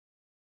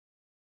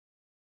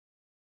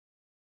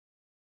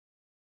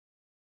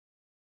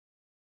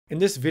In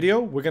this video,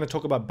 we're going to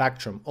talk about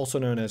Bactrim, also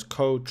known as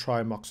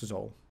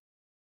Trimethoprim.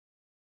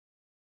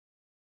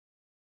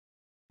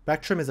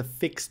 Bactrim is a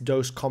fixed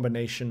dose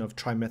combination of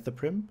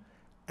trimethoprim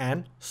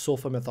and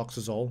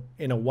sulfamethoxazole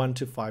in a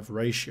 1:5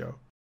 ratio.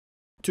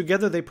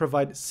 Together, they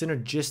provide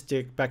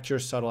synergistic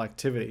bactericidal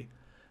activity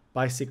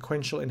by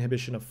sequential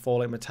inhibition of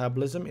folate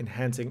metabolism,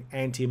 enhancing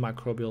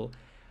antimicrobial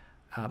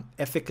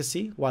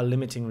efficacy while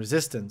limiting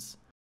resistance.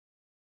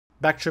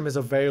 Bactrim is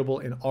available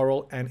in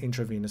oral and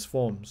intravenous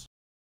forms.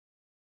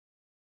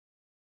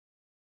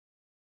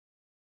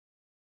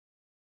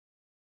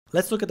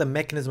 Let's look at the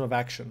mechanism of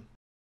action.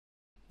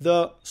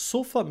 The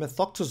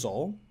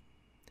sulfamethoxazole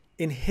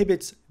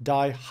inhibits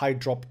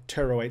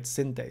dihydropteroate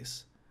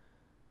synthase,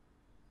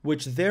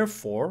 which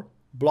therefore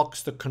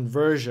blocks the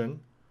conversion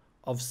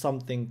of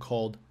something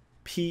called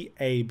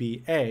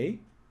PABA,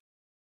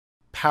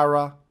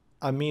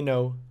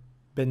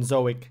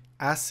 para-aminobenzoic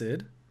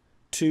acid,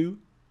 to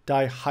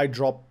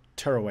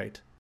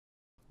dihydropteroate.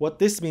 What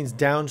this means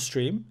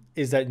downstream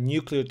is that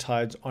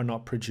nucleotides are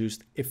not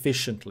produced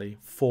efficiently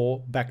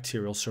for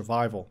bacterial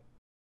survival.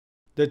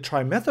 The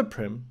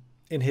trimethoprim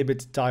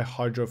inhibits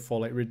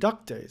dihydrofolate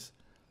reductase.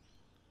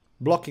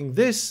 Blocking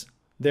this,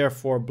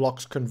 therefore,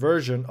 blocks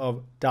conversion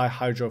of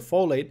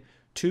dihydrofolate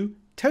to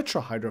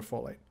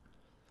tetrahydrofolate.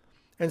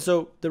 And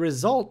so the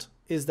result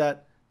is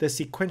that the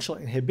sequential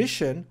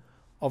inhibition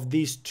of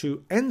these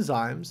two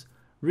enzymes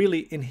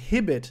really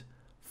inhibit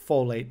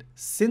folate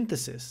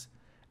synthesis,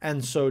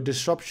 and so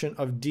disruption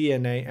of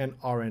DNA and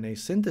RNA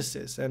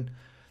synthesis. And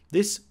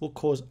this will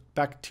cause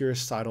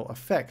bactericidal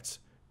effects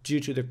due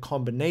to the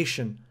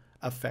combination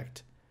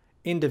effect.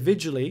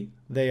 Individually,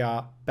 they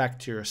are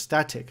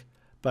bacteriostatic,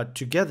 but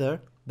together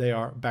they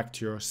are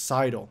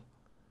bactericidal.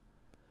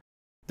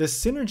 The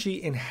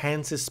synergy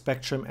enhances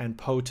spectrum and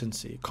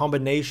potency.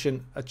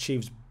 Combination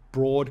achieves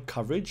broad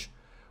coverage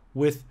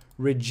with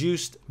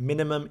reduced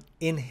minimum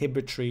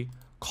inhibitory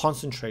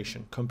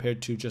concentration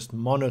compared to just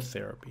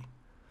monotherapy.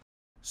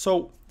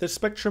 So the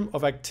spectrum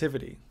of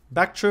activity.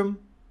 Bactrim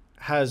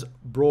has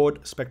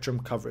broad spectrum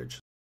coverage.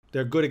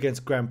 They're good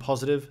against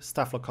gram-positive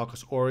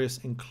Staphylococcus aureus,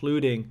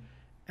 including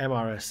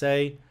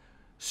MRSA,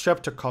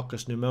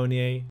 Streptococcus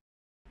pneumoniae,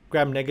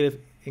 gram-negative,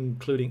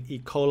 including E.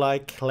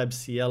 coli,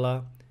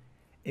 Klebsiella,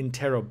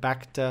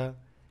 Enterobacter,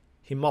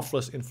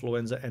 Haemophilus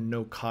influenza, and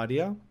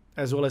nocardia,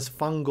 as well as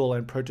fungal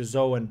and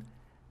protozoan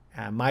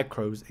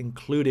microbes,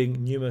 including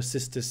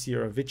Pneumocystis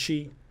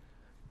cerevisiae,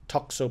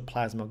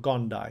 Toxoplasma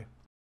gondii.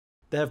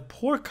 They have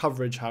poor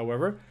coverage,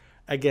 however,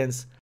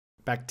 against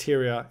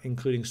bacteria,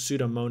 including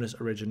Pseudomonas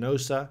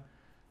aeruginosa,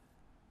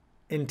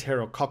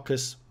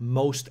 Enterococcus,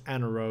 most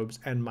anaerobes,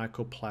 and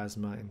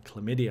Mycoplasma and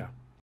chlamydia.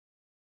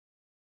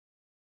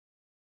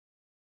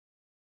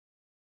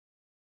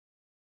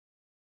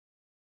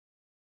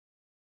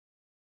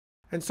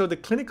 And so the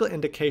clinical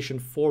indication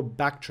for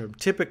Bactrim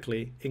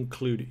typically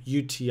include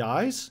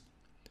UTIs,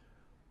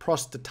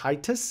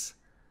 prostatitis,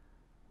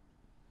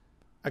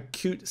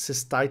 acute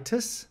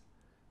cystitis,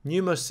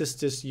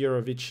 Pneumocystis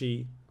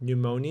cerevisiae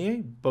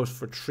pneumoniae, both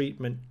for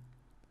treatment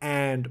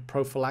and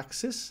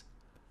prophylaxis,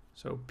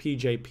 so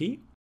PJP,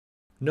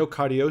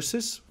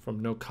 nocardiosis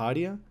from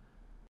nocardia,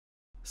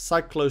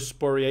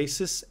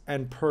 cyclosporiasis,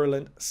 and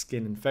purulent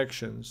skin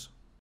infections.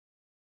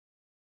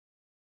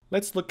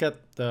 Let's look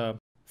at the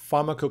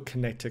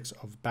pharmacokinetics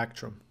of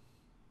Bactrim.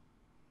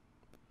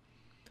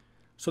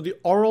 So the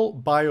oral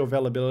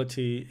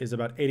bioavailability is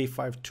about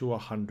 85 to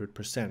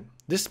 100%.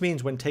 This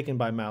means when taken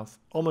by mouth,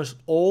 almost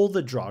all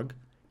the drug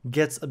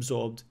gets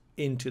absorbed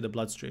into the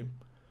bloodstream.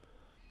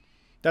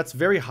 That's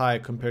very high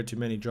compared to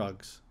many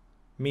drugs,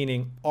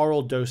 meaning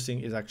oral dosing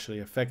is actually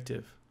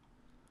effective.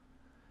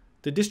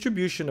 The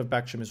distribution of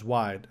Bactrim is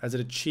wide as it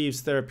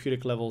achieves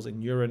therapeutic levels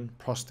in urine,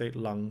 prostate,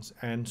 lungs,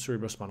 and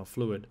cerebrospinal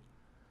fluid.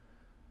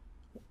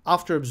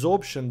 After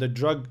absorption, the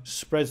drug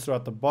spreads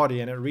throughout the body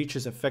and it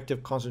reaches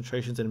effective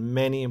concentrations in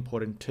many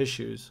important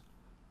tissues,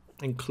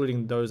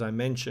 including those I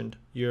mentioned: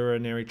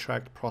 urinary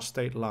tract,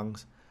 prostate,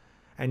 lungs,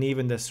 and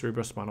even the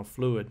cerebrospinal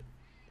fluid.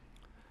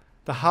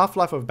 The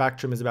half-life of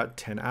Bactrim is about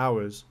 10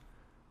 hours.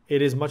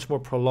 It is much more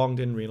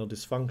prolonged in renal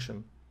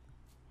dysfunction.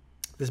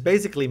 This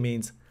basically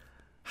means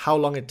how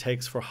long it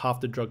takes for half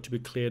the drug to be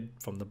cleared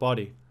from the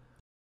body.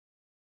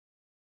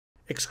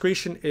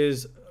 Excretion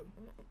is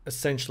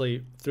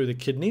essentially through the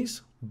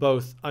kidneys,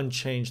 both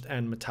unchanged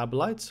and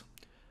metabolites.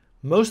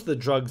 Most of the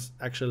drugs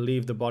actually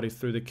leave the body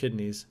through the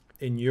kidneys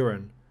in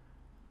urine,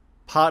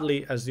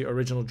 partly as the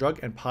original drug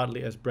and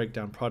partly as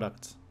breakdown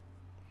products.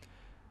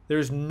 There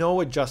is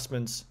no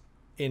adjustments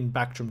in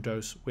Bactrim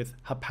dose with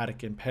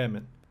hepatic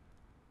impairment.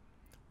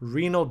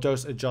 Renal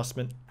dose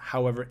adjustment,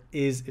 however,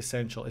 is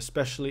essential,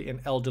 especially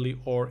in elderly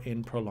or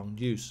in prolonged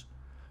use,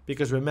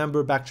 because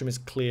remember, Bactrim is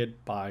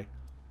cleared by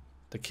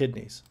the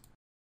kidneys.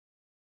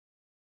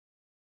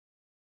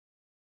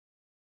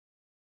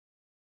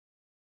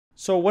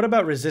 So what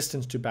about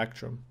resistance to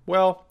Bactrim?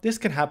 Well, this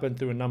can happen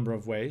through a number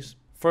of ways.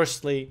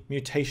 Firstly,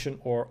 mutation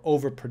or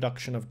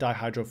overproduction of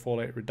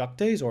dihydrofolate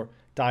reductase or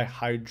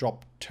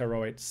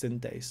dihydropteroate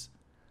synthase.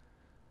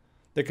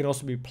 There can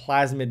also be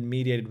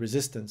plasmid-mediated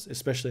resistance,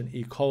 especially in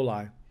E.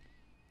 coli.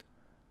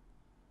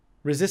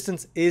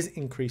 Resistance is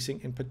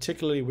increasing, in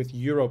particularly with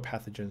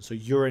uropathogens, so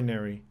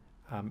urinary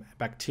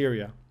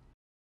bacteria.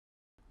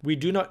 We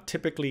do not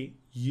typically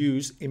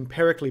use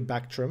empirically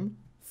Bactrim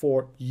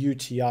for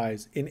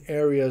UTIs in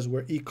areas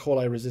where E.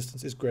 coli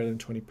resistance is greater than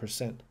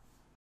 20%.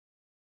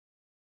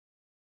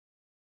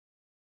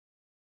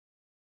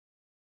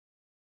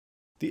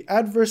 The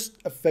adverse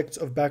effects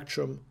of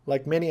Bactrim,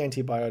 like many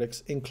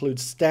antibiotics, include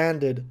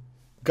standard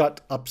gut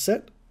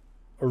upset,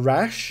 a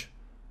rash,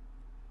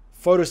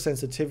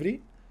 photosensitivity,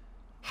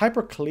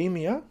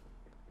 hyperkalemia,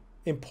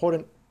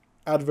 important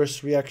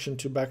adverse reaction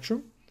to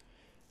Bactrim,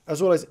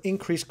 as well as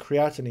increased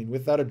creatinine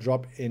without a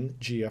drop in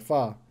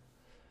GFR.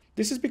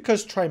 This is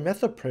because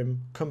trimethoprim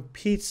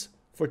competes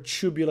for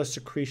tubular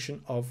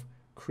secretion of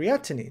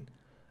creatinine,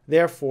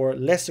 therefore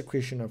less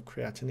secretion of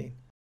creatinine.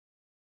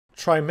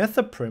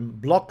 Trimethoprim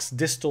blocks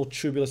distal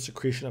tubular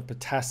secretion of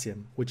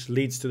potassium, which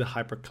leads to the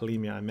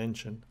hyperkalemia I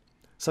mentioned.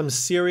 Some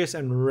serious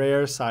and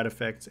rare side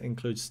effects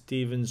include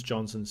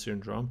Stevens-Johnson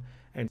syndrome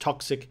and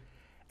toxic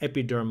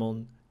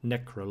epidermal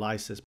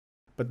necrolysis,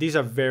 but these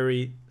are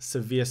very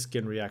severe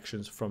skin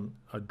reactions from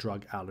a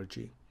drug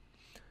allergy.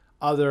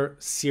 Other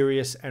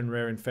serious and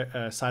rare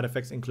side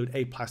effects include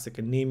aplastic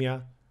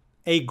anemia,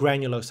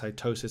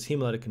 agranulocytosis,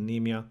 hemolytic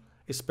anemia,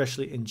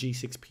 especially in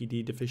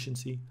G6PD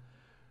deficiency,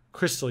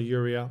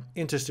 crystalluria,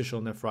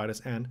 interstitial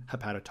nephritis, and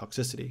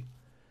hepatotoxicity.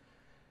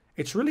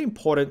 It's really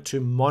important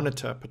to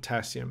monitor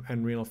potassium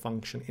and renal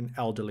function in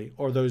elderly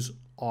or those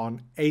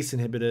on ACE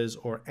inhibitors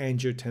or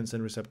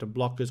angiotensin receptor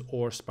blockers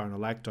or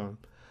spironolactone,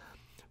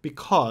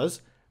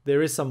 because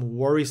there is some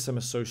worrisome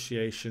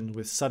association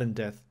with sudden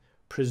death,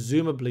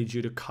 presumably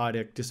due to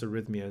cardiac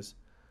dysarrhythmias.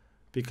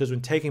 Because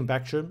when taking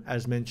Bactrim,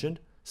 as mentioned,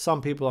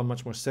 some people are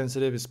much more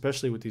sensitive,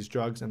 especially with these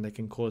drugs, and they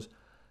can cause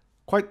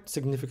quite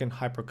significant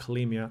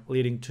hyperkalemia,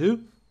 leading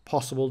to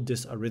possible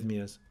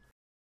dysarrhythmias.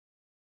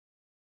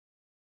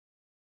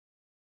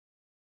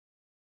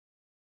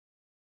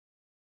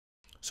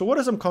 So what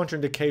are some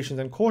contraindications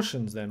and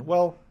cautions then?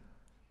 Well,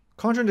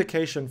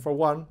 contraindication for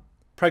one,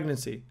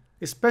 pregnancy,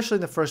 especially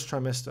in the first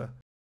trimester.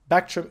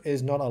 Bactrim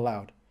is not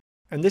allowed.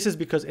 And this is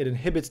because it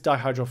inhibits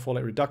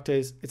dihydrofolate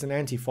reductase, it's an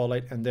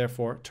antifolate and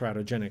therefore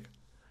teratogenic.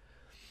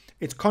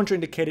 It's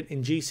contraindicated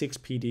in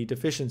G6PD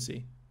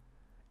deficiency,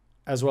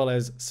 as well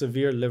as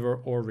severe liver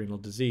or renal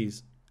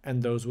disease,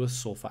 and those with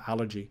sulfur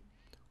allergy.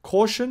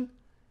 Caution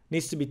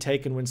needs to be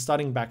taken when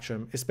studying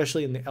Bactrim,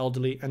 especially in the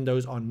elderly and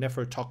those on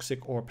nephrotoxic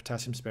or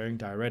potassium-sparing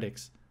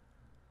diuretics.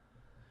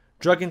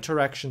 Drug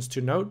interactions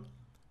to note: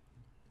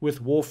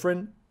 with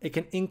warfarin, it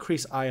can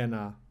increase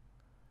INR.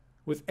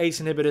 With ACE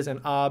inhibitors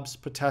and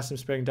ARBs,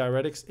 potassium-sparing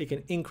diuretics, it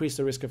can increase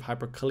the risk of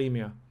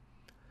hyperkalemia.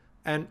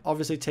 And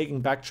obviously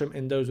taking Bactrim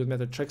in those with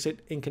methotrexate,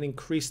 it can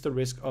increase the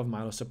risk of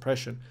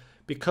myelosuppression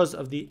because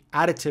of the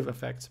additive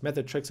effects.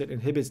 Methotrexate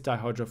inhibits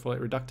dihydrofolate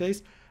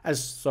reductase,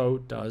 as so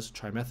does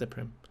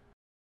trimethoprim.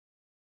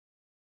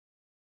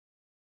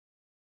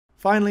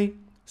 Finally,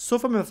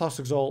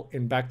 sulfamethoxazole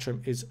in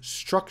Bactrim is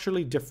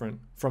structurally different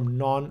from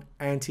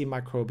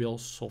non-antimicrobial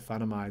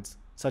sulfonamides,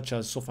 such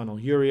as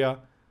sulfonylurea,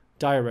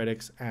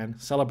 diuretics, and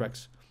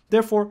Celebrex.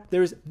 Therefore,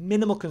 there is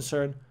minimal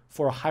concern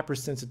for a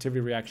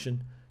hypersensitivity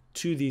reaction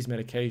to these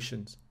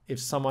medications if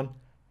someone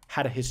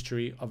had a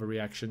history of a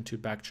reaction to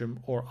Bactrim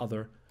or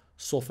other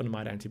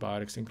sulfonamide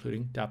antibiotics,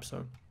 including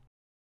dapsone.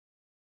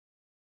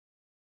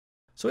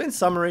 So in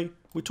summary,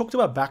 we talked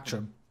about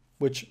Bactrim,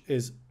 which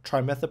is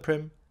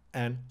trimethoprim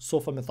and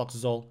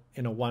sulfamethoxazole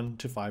in a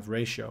 1:5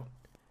 ratio.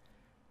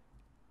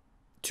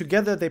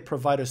 Together, they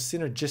provide a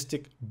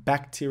synergistic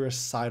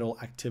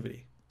bactericidal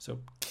activity, so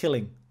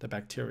killing the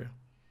bacteria.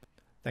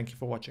 Thank you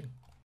for watching.